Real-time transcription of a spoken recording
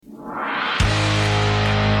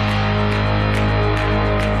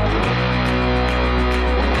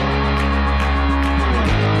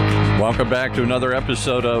Welcome back to another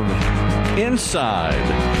episode of Inside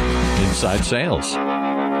Sales.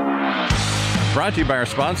 Brought to you by our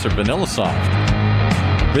sponsor,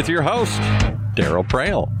 VanillaSoft, with your host, Daryl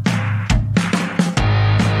Prale.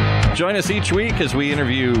 Join us each week as we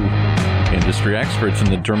interview industry experts in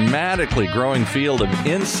the dramatically growing field of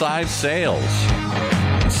inside sales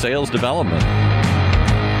and sales development.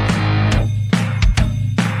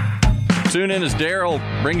 Tune in as Daryl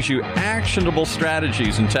brings you actionable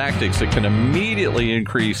strategies and tactics that can immediately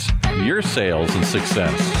increase your sales and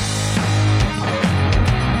success.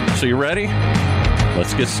 So you ready?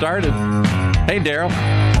 Let's get started. Hey, Daryl.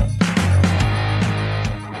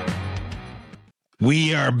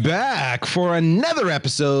 We are back for another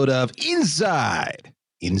episode of Inside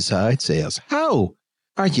Sales. How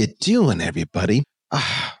are you doing, everybody?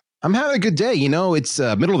 I'm having a good day. You know, it's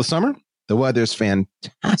middle of the summer. The weather's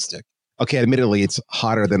fantastic. Okay, admittedly, it's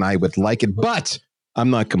hotter than I would like it, but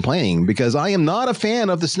I'm not complaining because I am not a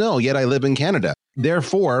fan of the snow, yet I live in Canada.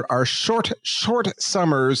 Therefore, our short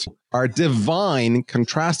summers are divine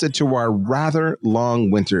contrasted to our rather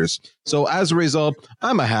long winters. So as a result,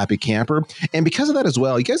 I'm a happy camper. And because of that as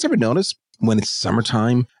well, you guys ever notice when it's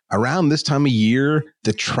summertime, around this time of year,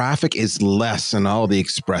 the traffic is less on all the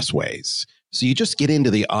expressways. So you just get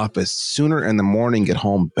into the office sooner in the morning, get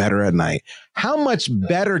home better at night. How much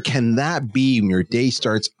better can that be when your day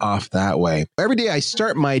starts off that way? Every day I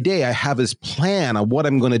start my day, I have this plan of what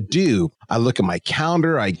I'm going to do. I look at my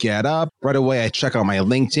calendar, I get up, right away I check out my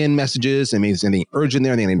LinkedIn messages, and maybe there's anything urgent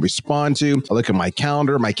there, anything I need to respond to. I look at my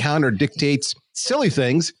calendar dictates silly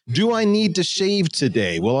things. Do I need to shave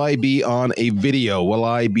today? Will I be on a video? Will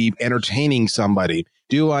I be entertaining somebody?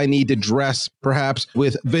 Do I need to dress perhaps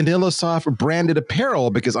with VanillaSoft branded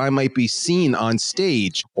apparel because I might be seen on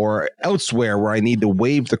stage or elsewhere where I need to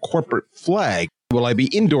wave the corporate flag? Will I be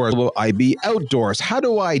indoors? Will I be outdoors? How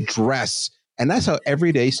do I dress? And that's how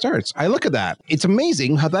every day starts. I look at that. It's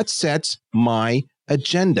amazing how that sets my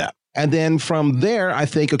agenda. And then from there, I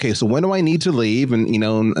think, okay, so when do I need to leave? And,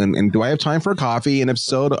 and do I have time for a coffee? And if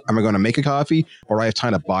so, am I going to make a coffee, or do I have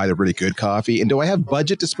time to buy the really good coffee? And do I have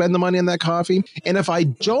budget to spend the money on that coffee? And if I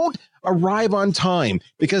don't arrive on time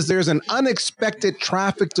because there's an unexpected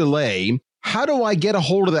traffic delay, how do I get a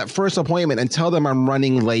hold of that first appointment and tell them I'm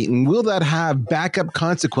running late? And will that have backup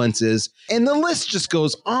consequences? And the list just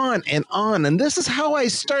goes on. And this is how I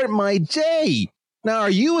start my day. Now,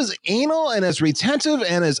 are you as anal and as retentive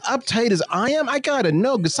and as uptight as I am? I gotta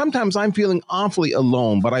know, because sometimes I'm feeling awfully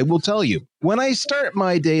alone. But I will tell you, when I start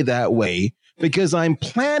my day that way, because I'm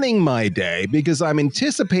planning my day, because I'm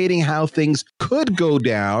anticipating how things could go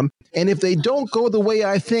down, and if they don't go the way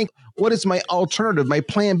I think, what is my alternative, my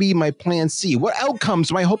plan B, my plan C? What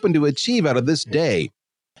outcomes am I hoping to achieve out of this day?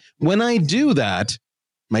 When I do that,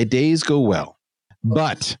 my days go well.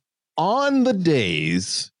 But on the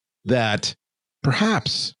days that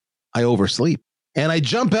perhaps I oversleep and I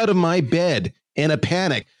jump out of my bed in a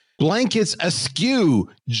panic, blankets askew,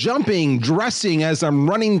 jumping, dressing as I'm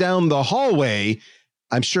running down the hallway.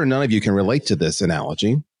 I'm sure none of you can relate to this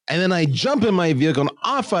analogy. And then I jump in my vehicle and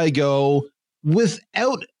off I go.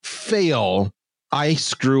 Without fail, I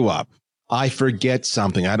screw up. I forget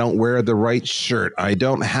something. I don't wear the right shirt. I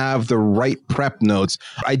don't have the right prep notes.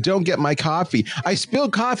 I don't get my coffee. I spill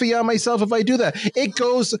coffee on myself if I do that. It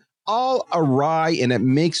goes all awry, and it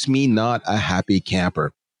makes me not a happy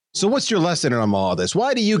camper. So what's your lesson in all this?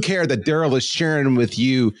 Why do you care that Daryl is sharing with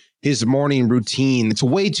you his morning routine? It's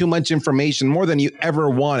way too much information, more than you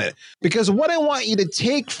ever wanted. Because what I want you to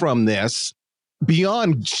take from this,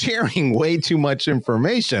 beyond sharing way too much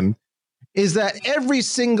information, is that every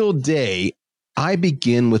single day I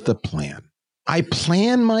begin with a plan. I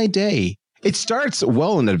plan my day. It starts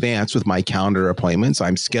well in advance with my calendar appointments.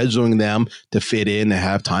 I'm scheduling them to fit in and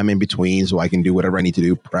have time in between so I can do whatever I need to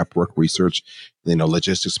do, prep work, research,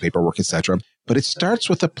 logistics, paperwork, etc. But it starts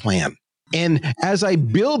with a plan. And as I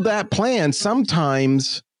build that plan,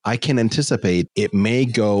 sometimes I can anticipate it may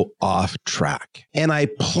go off track. And I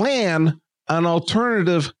plan an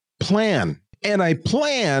alternative plan. And I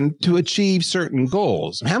plan to achieve certain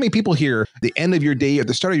goals. How many people here, the end of your day, at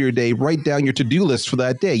the start of your day, write down your to-do list for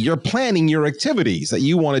that day? You're planning your activities that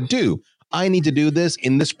you want to do. I need to do this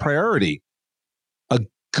in this priority. A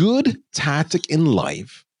good tactic in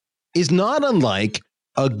life is not unlike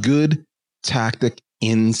a good tactic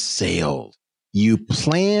in sales. You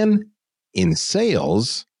plan in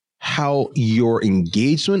sales how your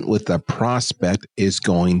engagement with the prospect is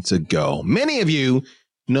going to go. Many of you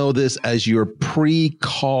know this as your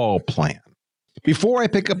pre-call plan. Before I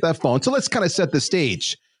pick up that phone, so let's kind of set the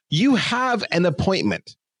stage. You have an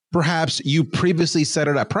appointment. Perhaps you previously set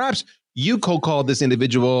it up. Perhaps You cold called this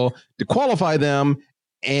individual to qualify them.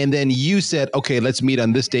 And then you said, okay, let's meet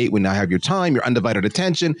on this date when I have your time, your undivided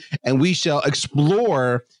attention, and we shall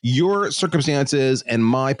explore your circumstances and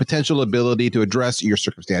my potential ability to address your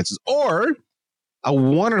circumstances. Or a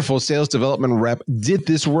wonderful sales development rep did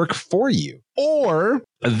this work for you. Or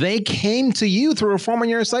they came to you through a form on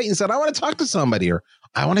your site and said, I want to talk to somebody, or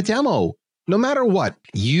I want a demo. No matter what,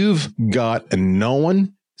 you've got a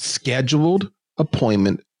known scheduled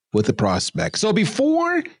appointment with a prospect. So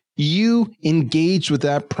before you engage with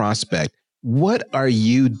that prospect, what are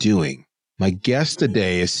you doing? My guest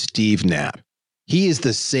today is Steve Knapp. He is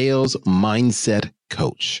the sales mindset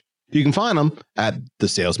coach. You can find him at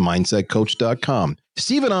thesalesmindsetcoach.com.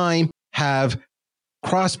 Steve and I have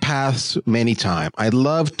crossed paths many times. I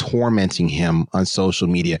love tormenting him on social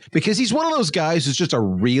media because he's one of those guys who's just a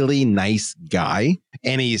really nice guy,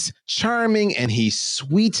 and he's charming and he's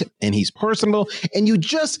sweet and he's personable, and you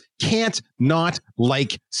just can't not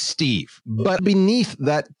like Steve. But beneath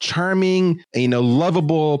that charming,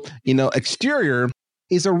 lovable, exterior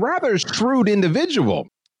is a rather shrewd individual,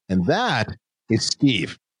 and that is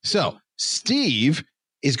Steve. So Steve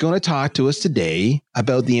is going to talk to us today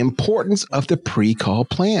about the importance of the pre-call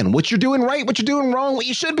plan. What you're doing right, what you're doing wrong, what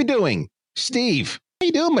you should be doing. Steve, how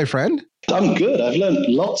you doing, my friend? I'm good. I've learned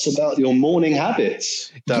lots about your morning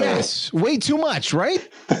habits, Daryl. Yes, way too much, right?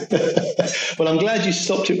 Well, I'm glad you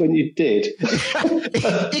stopped it when you did.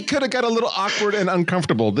 It could have got a little awkward and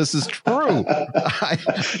uncomfortable. This is true.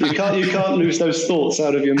 You can't lose those thoughts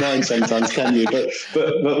out of your mind sometimes, can you? But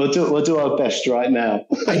we'll do our best right now.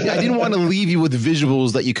 I didn't want to leave you with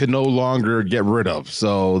visuals that you could no longer get rid of.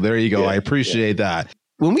 So there you go. I appreciate that.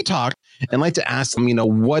 When we talk, I'd like to ask them,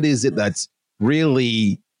 what is it that's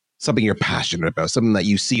really something you're passionate about, something that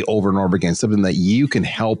you see over and over again, something that you can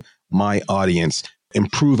help my audience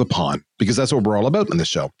improve upon, because that's what we're all about in the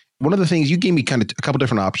show. One of the things you gave me kind of a couple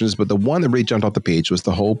different options, but the one that really jumped off the page was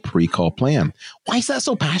the whole pre-call plan. Why is that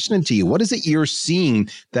so passionate to you? What is it you're seeing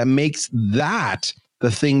that makes that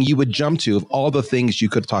the thing you would jump to of all the things you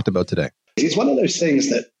could have talked about today? It's one of those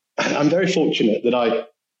things that I'm very fortunate that I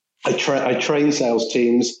train sales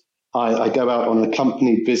teams. I go out on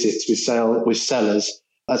accompanied visits with sellers.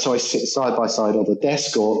 So I sit side by side on the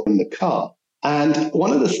desk or in the car. And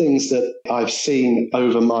one of the things that I've seen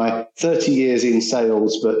over my 30 years in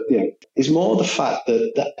sales, is more the fact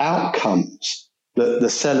that the outcomes that the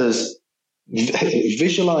sellers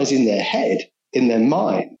visualize in their head, in their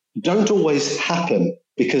mind, don't always happen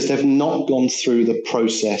because they've not gone through the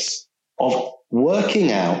process of working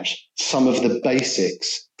out some of the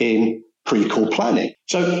basics in pre-call planning.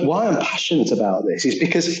 So why I'm passionate about this is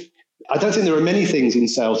because I don't think there are many things in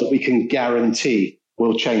sales that we can guarantee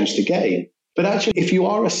will change the game. But actually, if you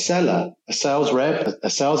are a seller, a sales rep, a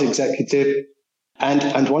sales executive,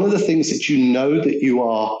 and one of the things that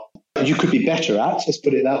you could be better at, let's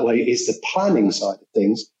put it that way, is the planning side of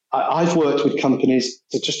things. I've worked with companies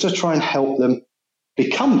to try and help them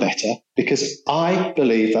become better, because I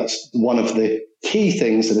believe that's one of the key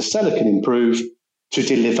things that a seller can improve to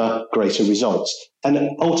deliver greater results. And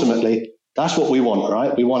ultimately, that's what we want,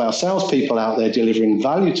 right? We want our salespeople out there delivering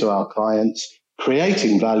value to our clients,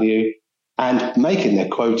 creating value, and making their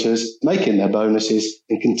quotas, making their bonuses,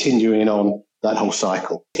 and continuing on that whole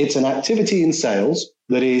cycle. It's an activity in sales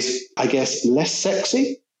that is, I guess, less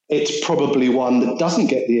sexy. It's probably one that doesn't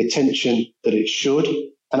get the attention that it should.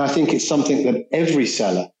 And I think it's something that every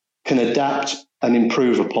seller can adapt and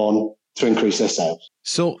improve upon to increase their sales.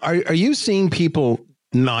 So are you seeing people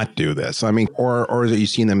not do this? I mean, or are you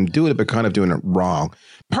seeing them do it, but kind of doing it wrong?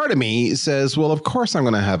 Part of me says, well, of course I'm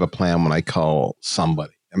going to have a plan when I call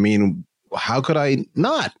somebody. I mean, how could I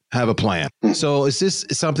not have a plan? So is this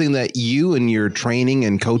something that you and your training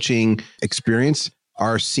and coaching experience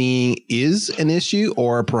are seeing is an issue,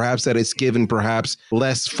 or perhaps that it's given perhaps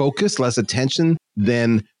less focus, less attention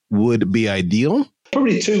than would be ideal?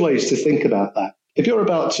 Probably two ways to think about that. If you're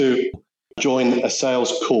about to join a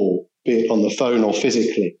sales call, be it on the phone or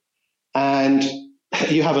physically, and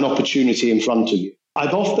you have an opportunity in front of you,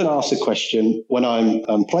 I've often asked the question when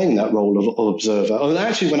I'm playing that role of observer, and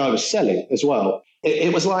actually when I was selling as well,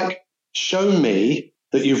 it was like, show me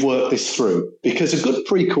that you've worked this through, because a good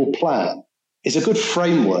pre-call plan is a good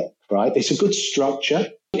framework, right? It's a good structure.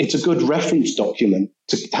 It's a good reference document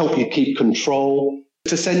to help you keep control,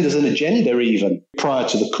 to send us an agenda even prior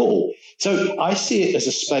to the call. So I see it as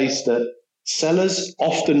a space that sellers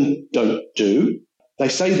often don't do. They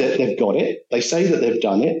say that they've got it. They say that they've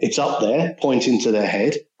done it. It's up there, pointing to their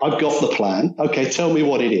head. I've got the plan. Okay, tell me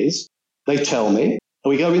what it is. They tell me.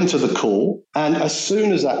 We go into the call. And as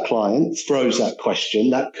soon as that client throws that question,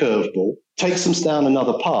 that curveball, takes them down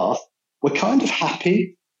another path, we're kind of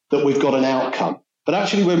happy that we've got an outcome. But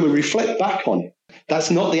actually, when we reflect back on it,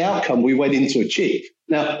 that's not the outcome we went in to achieve.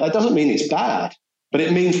 Now, that doesn't mean it's bad, but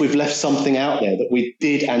it means we've left something out there that we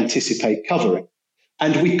did anticipate covering.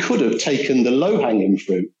 And we could have taken the low-hanging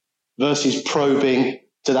fruit versus probing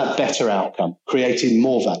to that better outcome, creating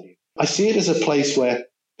more value. I see it as a place where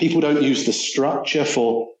people don't use the structure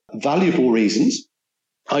for valuable reasons.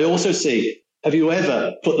 I also see, have you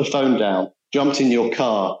ever put the phone down, jumped in your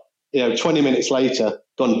car, 20 minutes later,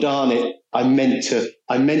 gone, darn it, I meant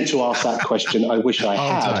to ask that question. I wish I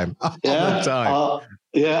had. All the time.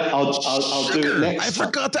 I'll do it next time. I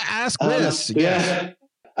forgot to ask this. Yeah.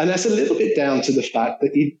 And that's a little bit down to the fact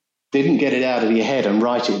that you didn't get it out of your head and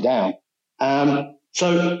write it down.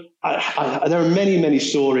 So there are many, many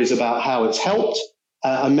stories about how it's helped,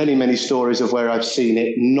 and many, many stories of where I've seen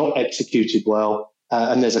it not executed well.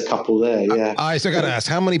 And there's a couple there. Yeah. I still got to ask,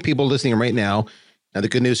 how many people listening right now? Now, the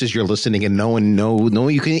good news is you're listening and no,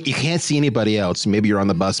 you can't see anybody else. Maybe you're on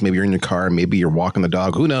the bus, maybe you're in your car, maybe you're walking the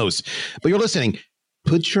dog, who knows? But you're listening.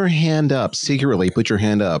 Put your hand up, secretly put your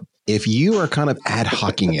hand up. If you are kind of ad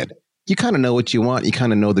hocing it, you kind of know what you want. You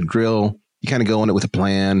kind of know the drill. You kind of go on it with a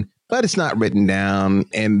plan, but it's not written down.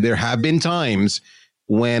 And there have been times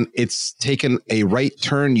when it's taken a right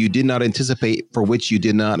turn you did not anticipate, for which you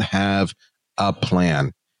did not have a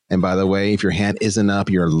plan. And by the way, if your hand isn't up,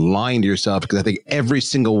 you're lying to yourself, because I think every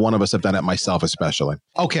single one of us have done it, myself especially.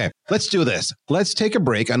 Okay, let's do this. Let's take a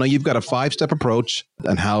break. I know you've got a 5-step approach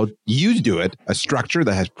on how you do it, a structure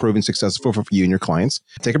that has proven successful for you and your clients.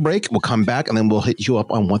 Take a break. We'll come back and then we'll hit you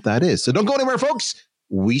up on what that is. So don't go anywhere, folks.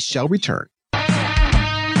 We shall return.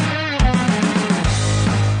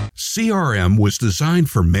 CRM was designed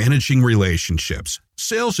for managing relationships.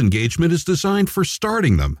 Sales engagement is designed for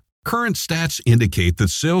starting them. Current stats indicate that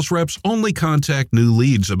sales reps only contact new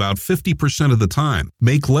leads about 50% of the time,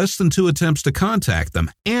 make less than 2 attempts to contact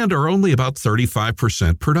them, and are only about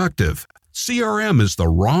 35% productive. CRM is the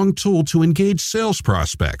wrong tool to engage sales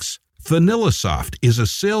prospects. VanillaSoft is a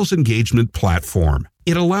sales engagement platform.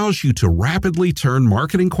 It allows you to rapidly turn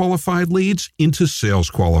marketing qualified leads into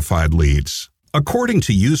sales qualified leads. According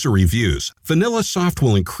to user reviews, VanillaSoft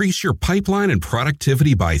will increase your pipeline and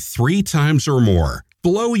productivity by 3 times or more.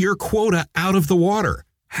 Blow your quota out of the water.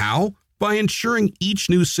 How? By ensuring each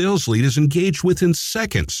new sales lead is engaged within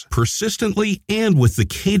seconds, persistently, and with the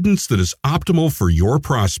cadence that is optimal for your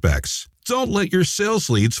prospects. Don't let your sales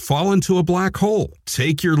leads fall into a black hole.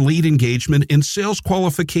 Take your lead engagement and sales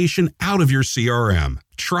qualification out of your CRM.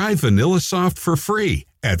 Try VanillaSoft for free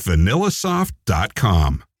at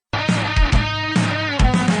vanillasoft.com.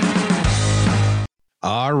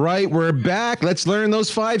 All right, we're back. Let's learn those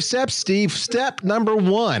 5 steps, Steve. Step number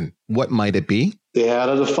 1, what might it be? Yeah, out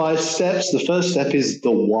of the 5 steps, the first step is the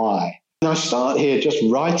why. And I start here just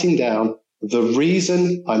writing down the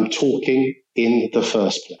reason I'm talking in the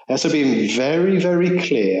first place. So being very, very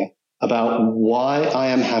clear about why I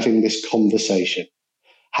am having this conversation.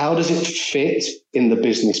 How does it fit in the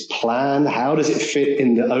business plan? How does it fit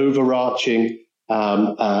in the overarching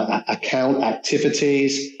account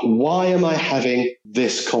activities? Why am I having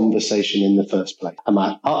this conversation in the first place? Am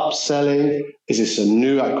I upselling? Is this a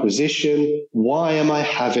new acquisition? Why am I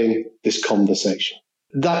having this conversation?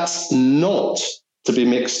 That's not to be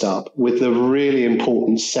mixed up with the really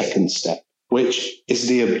important second step, which is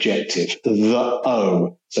the objective, the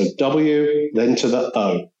O. So W, then to the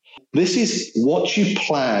O. This is what you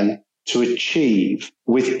plan to achieve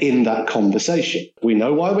within that conversation. We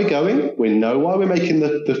know why we're going. We know why we're making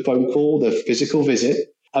the phone call, the physical visit.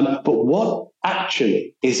 But what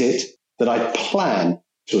actually is it that I plan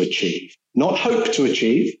to achieve? Not hope to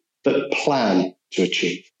achieve, but plan to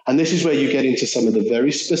achieve. And this is where you get into some of the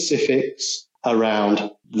very specifics around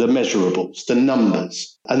the measurables, the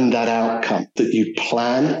numbers, and that outcome that you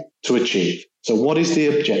plan to achieve. So what is the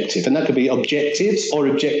objective? And that could be objectives or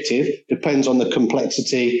objective, depends on the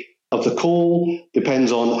complexity of the call,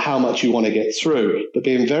 depends on how much you want to get through, but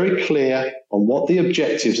being very clear on what the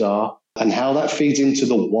objectives are and how that feeds into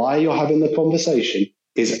the why you're having the conversation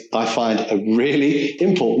is, I find, a really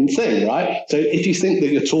important thing, right? So if you think that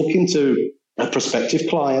you're talking to a prospective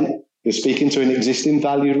client, you're speaking to an existing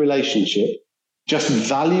valued relationship, just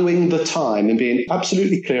valuing the time and being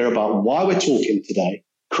absolutely clear about why we're talking today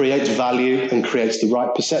creates value and creates the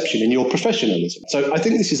right perception in your professionalism. So I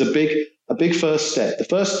think this is a big first step. The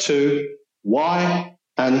first 2, why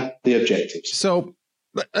and the objectives. So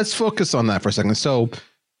let's focus on that for a second. So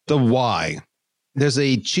the why. There's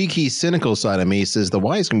a cheeky, cynical side of me that says the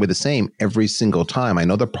why is going to be the same every single time. I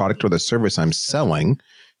know the product or the service I'm selling.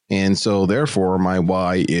 And so therefore my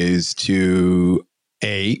why is to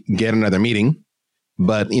A, get another meeting,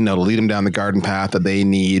 but, lead them down the garden path that they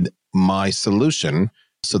need my solution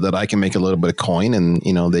so that I can make a little bit of coin and,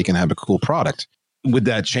 they can have a cool product. Would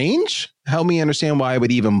that change? Help me understand why I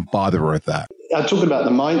would even bother with that. I'm talking about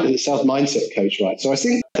the sales mindset coach, right? So I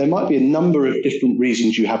think there might be a number of different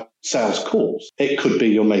reasons you have sales calls. It could be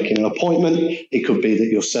you're making an appointment. It could be that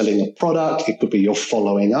you're selling a product. It could be you're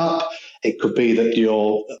following up. It could be that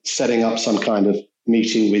you're setting up some kind of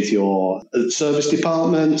meeting with your service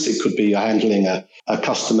departments. It could be you're handling a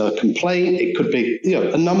customer complaint. It could be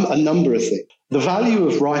a number of things. The value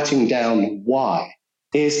of writing down why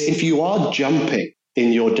is if you are jumping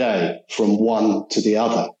in your day from one to the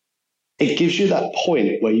other, it gives you that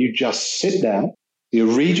point where you just sit down, you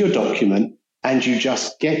read your document, and you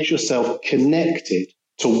just get yourself connected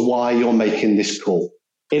to why you're making this call.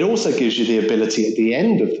 It also gives you the ability at the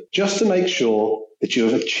end of it just to make sure that you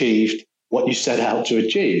have achieved what you set out to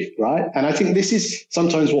achieve, right? And I think this is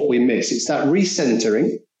sometimes what we miss. It's that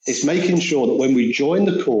recentering. It's making sure that when we join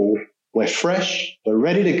the call, we're fresh, we're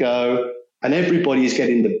ready to go, and everybody is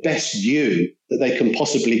getting the best view that they can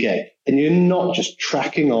possibly get. And you're not just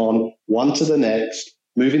tracking on one to the next,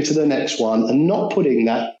 moving to the next one, and not putting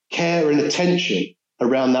that care and attention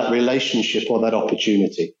around that relationship or that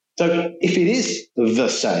opportunity. So if it is the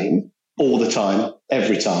same all the time,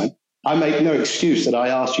 every time, I make no excuse that I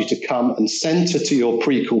ask you to come and center to your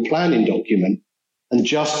pre-call planning document and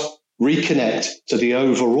just reconnect to the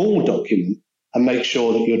overall document and make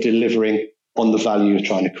sure that you're delivering on the value you're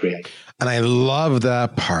trying to create. And I love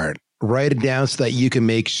that part. Write it down so that you can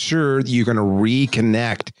make sure that you're going to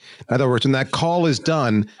reconnect. In other words, when that call is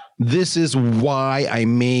done, this is why I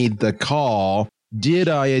made the call. Did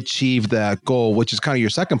I achieve that goal? Which is kind of your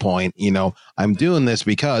second point. I'm doing this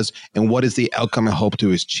because, and what is the outcome I hope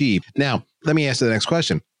to achieve? Now, let me ask you the next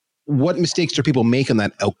question. What mistakes do people make on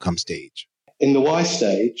that outcome stage? In the why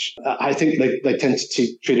stage, I think they tend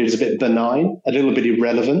to treat it as a bit benign, a little bit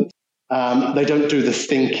irrelevant. They don't do the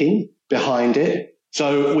thinking behind it.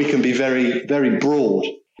 So we can be very, very broad.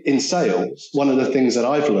 In sales, one of the things that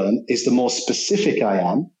I've learned is the more specific I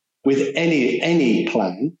am with any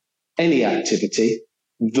plan, any activity,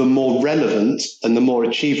 the more relevant and the more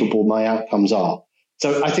achievable my outcomes are.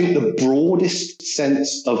 So I think the broadest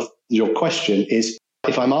sense of your question is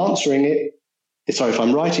if I'm answering it, if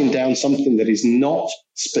I'm writing down something that is not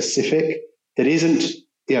specific, that isn't,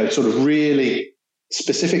 sort of really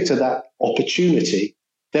specific to that opportunity,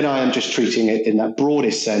 then I am just treating it in that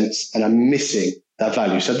broadest sense and I'm missing that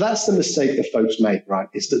value. So that's the mistake that folks make, right?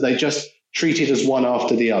 Is that they just treat it as one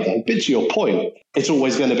after the other. A bit to your point, it's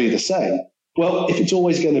always going to be the same. Well, if it's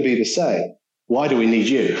always going to be the same, why do we need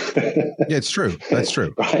you? Yeah, it's true. That's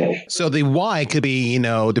true. Right. So the why could be,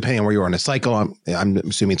 depending on where you are in a cycle, I'm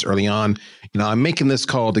assuming it's early on, I'm making this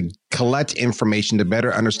call to collect information to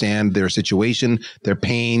better understand their situation, their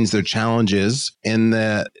pains, their challenges. And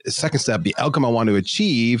the second step, the outcome I want to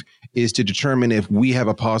achieve is to determine if we have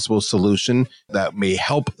a possible solution that may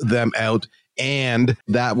help them out. And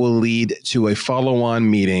that will lead to a follow-on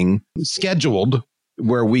meeting scheduled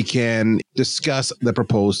where we can discuss the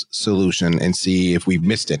proposed solution and see if we've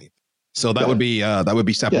missed anything. So that would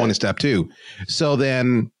be step one and step two. So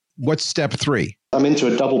then what's step three? I'm into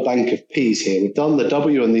a double bank of P's here. We've done the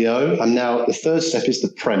W and the O, and now the third step is the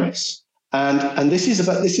premise. And this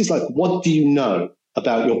is like, what do you know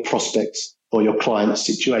about your prospects or your client's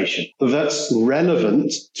situation that's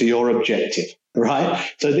relevant to your objective, right?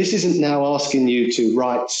 So this isn't now asking you to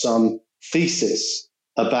write some thesis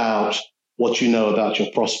about what you know about your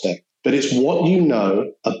prospect, but it's what you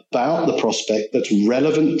know about the prospect that's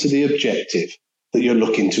relevant to the objective that you're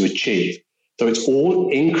looking to achieve. So it's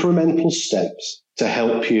all incremental steps to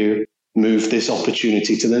help you move this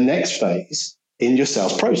opportunity to the next phase in your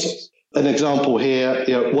sales process. An example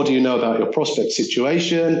here, what do you know about your prospect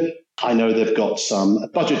situation? I know they've got some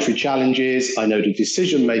budgetary challenges. I know the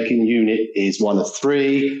decision-making unit is one of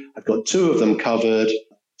 3. I've got 2 of them covered.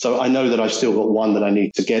 So I know that I've still got 1 that I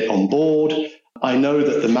need to get on board. I know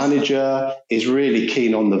that the manager is really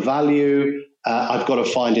keen on the value. I've got to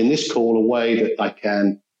find in this call a way that I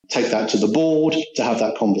can take that to the board to have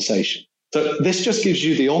that conversation. So this just gives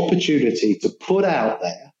you the opportunity to put out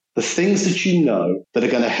there the things that you know that are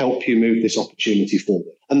going to help you move this opportunity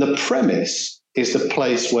forward. And the premise is the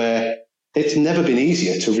place where it's never been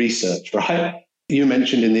easier to research, right? You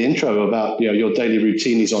mentioned in the intro about your daily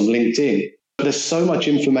routine is on LinkedIn. There's so much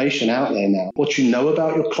information out there now. What you know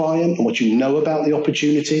about your client and what you know about the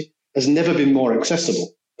opportunity has never been more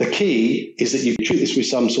accessible. The key is that you treat this with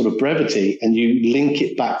some sort of brevity and you link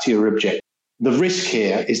it back to your objective. The risk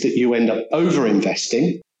here is that you end up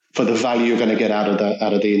over-investing for the value you're going to get out of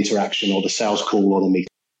the interaction or the sales call or the meeting.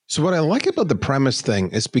 So what I like about the premise thing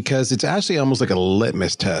is because it's actually almost like a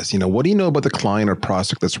litmus test. What do you know about the client or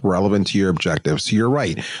prospect that's relevant to your objectives? So you're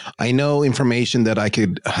right. I know information that I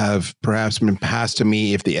could have perhaps been passed to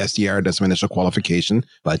me if the SDR does some initial qualification,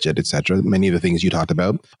 budget, etc. Many of the things you talked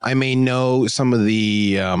about. I may know some of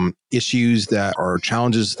the issues that are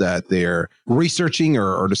challenges that they're researching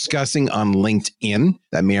or discussing on LinkedIn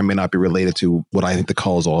that may or may not be related to what I think the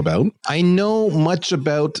call is all about. I know much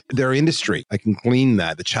about their industry. I can glean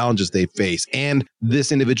that, the challenges they face, and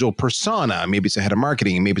this individual persona. Maybe it's a head of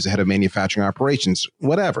marketing, maybe it's a head of manufacturing operations,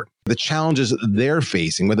 whatever. The challenges they're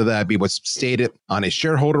facing, whether that be what's stated on a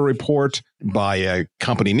shareholder report, by a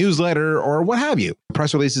company newsletter, or what have you,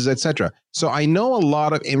 press releases, etc. So I know a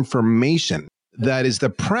lot of information that is the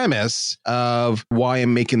premise of why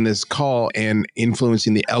I'm making this call and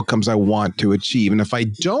influencing the outcomes I want to achieve. And if I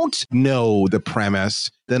don't know the premise,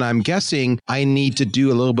 then I'm guessing I need to do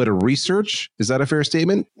a little bit of research. Is that a fair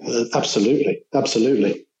statement? Absolutely.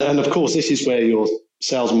 Absolutely. And of course, this is where your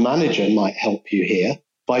sales manager might help you here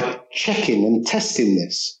by checking and testing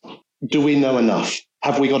this. Do we know enough?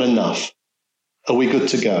 Have we got enough? Are we good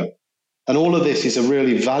to go? And all of this is a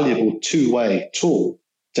really valuable two-way tool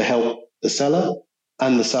to help the seller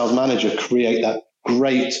and the sales manager create that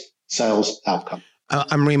great sales outcome.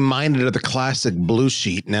 I'm reminded of the classic blue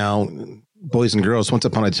sheet. Now, boys and girls, once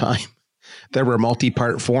upon a time, there were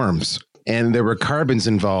multi-part forms and there were carbons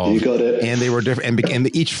involved. You got it. And they were different.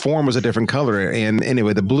 And each form was a different color. And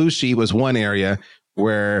anyway, the blue sheet was one area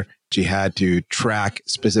where you had to track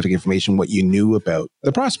specific information, what you knew about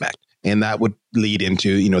the prospect. And that would lead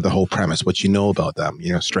into, the whole premise, what you know about them,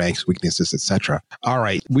 strengths, weaknesses, etc. All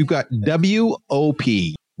right. We've got WOP,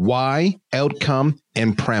 why, outcome,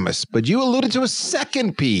 and premise. But you alluded to a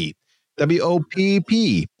second P,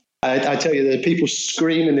 WOPP. I tell you, there are people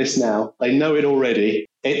screaming this now. They know it already.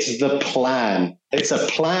 It's the plan. It's a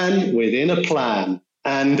plan within a plan.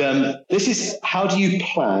 And this is how do you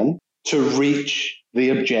plan to reach the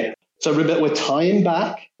objective? So remember, we're tying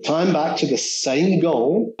back to the same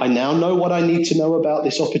goal. I now know what I need to know about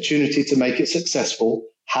this opportunity to make it successful.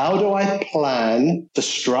 How do I plan to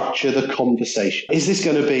structure the conversation? Is this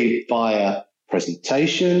going to be via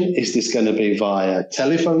presentation? Is this going to be via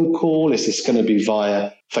telephone call? Is this going to be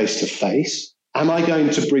via face-to-face? Am I going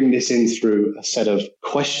to bring this in through a set of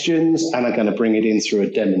questions? Am I going to bring it in through a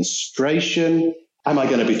demonstration? Am I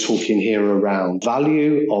going to be talking here around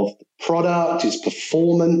value of the product, its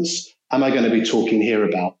performance? Am I going to be talking here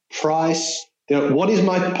about price? What is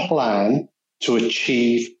my plan to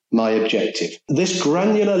achieve my objective? This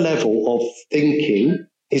granular level of thinking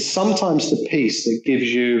is sometimes the piece that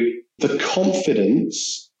gives you the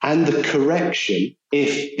confidence and the correction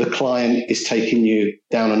if the client is taking you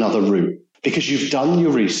down another route. Because you've done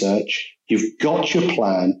your research, you've got your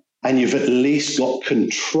plan, and you've at least got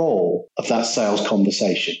control of that sales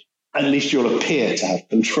conversation. At least you'll appear to have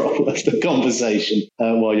control of the conversation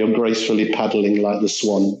while you're gracefully paddling like the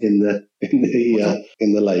swan in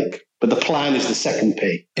the lake. But the plan is the second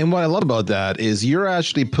P. And what I love about that is you're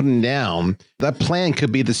actually putting down, that plan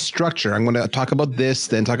could be the structure. I'm going to talk about this,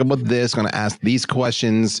 then talk about this. I'm going to ask these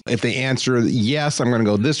questions. If they answer yes, I'm going to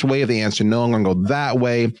go this way. If they answer no, I'm going to go that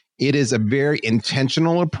way. It is a very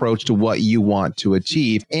intentional approach to what you want to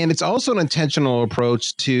achieve. And it's also an intentional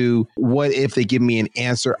approach to what if they give me an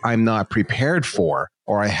answer I'm not prepared for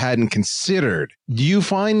or I hadn't considered. Do you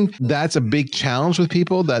find that's a big challenge with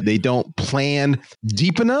people, that they don't plan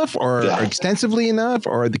deep enough or extensively enough,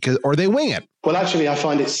 or they wing it? Well, actually, I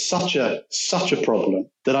find it such a problem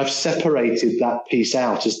that I've separated that piece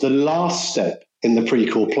out as the last step in the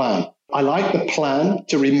pre-call plan. I like the plan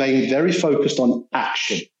to remain very focused on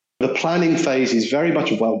action. The planning phase is very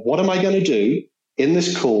much about what am I going to do in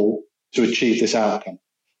this call to achieve this outcome.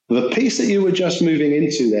 The piece that you were just moving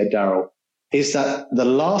into there, Daryl, is that the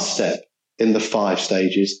last step in the 5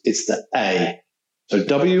 stages, it's the A. So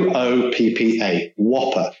WOPPA,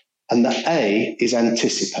 WOPPA. And the A is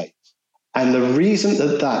anticipate. And the reason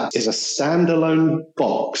that is a standalone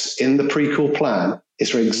box in the pre-call plan is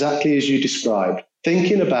for exactly as you described,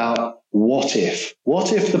 thinking about what if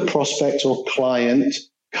the prospect or client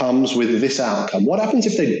comes with this outcome? What happens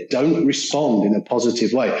if they don't respond in a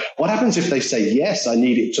positive way? What happens if they say, yes, I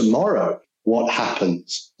need it tomorrow? What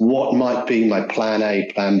happens? What might be my plan A,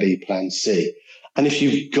 plan B, plan C? And if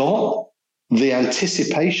you've got the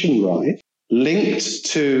anticipation right, linked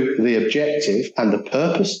to the objective and the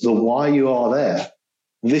purpose, the why you are there,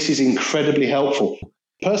 this is incredibly helpful.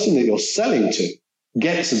 The person that you're selling to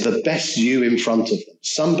gets the best you in front of them.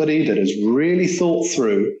 Somebody that has really thought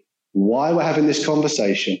through why we're having this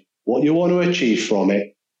conversation, what you want to achieve from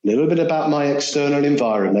it, a little bit about my external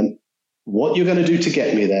environment. what you're going to do to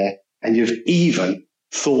get me there, and you've even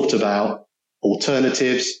thought about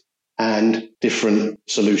alternatives and different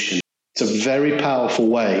solutions. It's a very powerful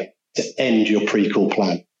way to end your pre-call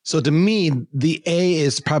plan. So to me, the A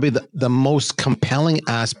is probably the most compelling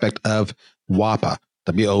aspect of WOPPA,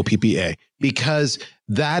 WOPPA, because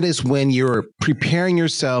that is when you're preparing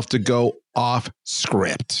yourself to go off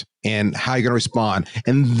script and how you're going to respond.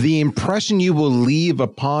 And the impression you will leave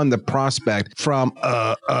upon the prospect from,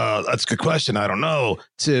 that's a good question, I don't know,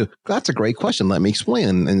 to, that's a great question, let me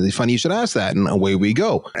explain. And it's funny you should ask that, and away we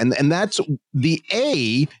go. And that's the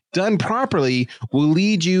A done properly will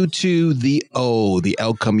lead you to the O, the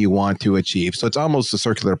outcome you want to achieve. So it's almost a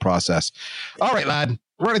circular process. All right, lad,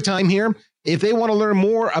 we're out of time here. If they want to learn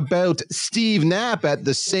more about Steve Knapp at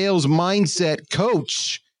the Sales Mindset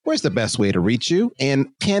Coach, where's the best way to reach you? And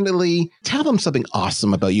candidly, tell them something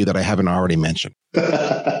awesome about you that I haven't already mentioned.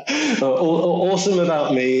 Awesome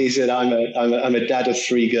about me is that I'm a dad of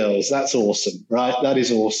 3 girls. That's awesome, right? That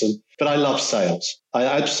is awesome. But I love sales. I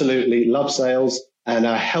absolutely love sales, and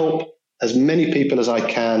I help as many people as I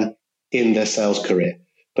can in their sales career.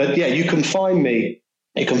 But yeah, you can find me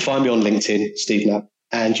on LinkedIn, Steve Knapp,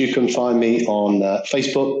 and you can find me on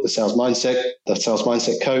Facebook, the Sales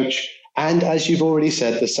Mindset Coach. And as you've already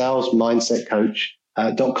said, the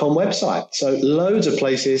salesmindsetcoach.com website. So loads of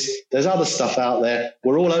places. There's other stuff out there.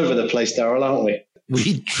 We're all over the place, Daryl, aren't we?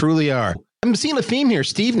 We truly are. I'm seeing a theme here.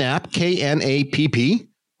 Steve Knapp, KNAPP.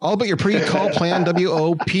 All about your pre-call plan,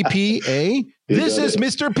 WOPPA. This is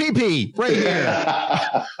Mr. PP right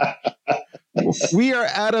here. We are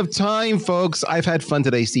out of time, folks. I've had fun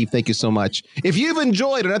today, Steve. Thank you so much. If you've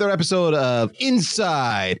enjoyed another episode of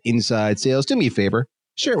Inside Sales, do me a favor.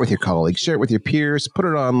 Share it with your colleagues, share it with your peers, put it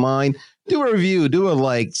online, do a review, do a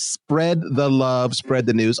like, spread the love, spread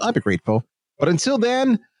the news. I'd be grateful. But until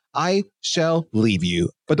then, I shall leave you.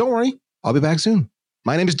 But don't worry, I'll be back soon.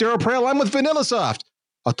 My name is Daryl Prale. I'm with VanillaSoft.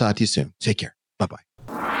 I'll talk to you soon. Take care. Bye-bye.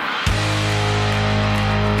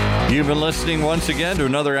 You've been listening once again to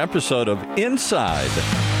another episode of Inside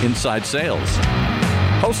Sales,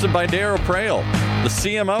 hosted by Daryl Prale, the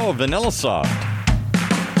CMO of VanillaSoft.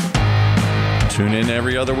 Tune in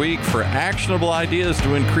every other week for actionable ideas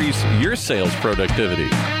to increase your sales productivity.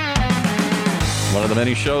 One of the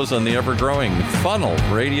many shows on the ever-growing Funnel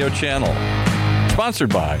Radio channel. Sponsored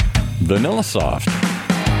by VanillaSoft.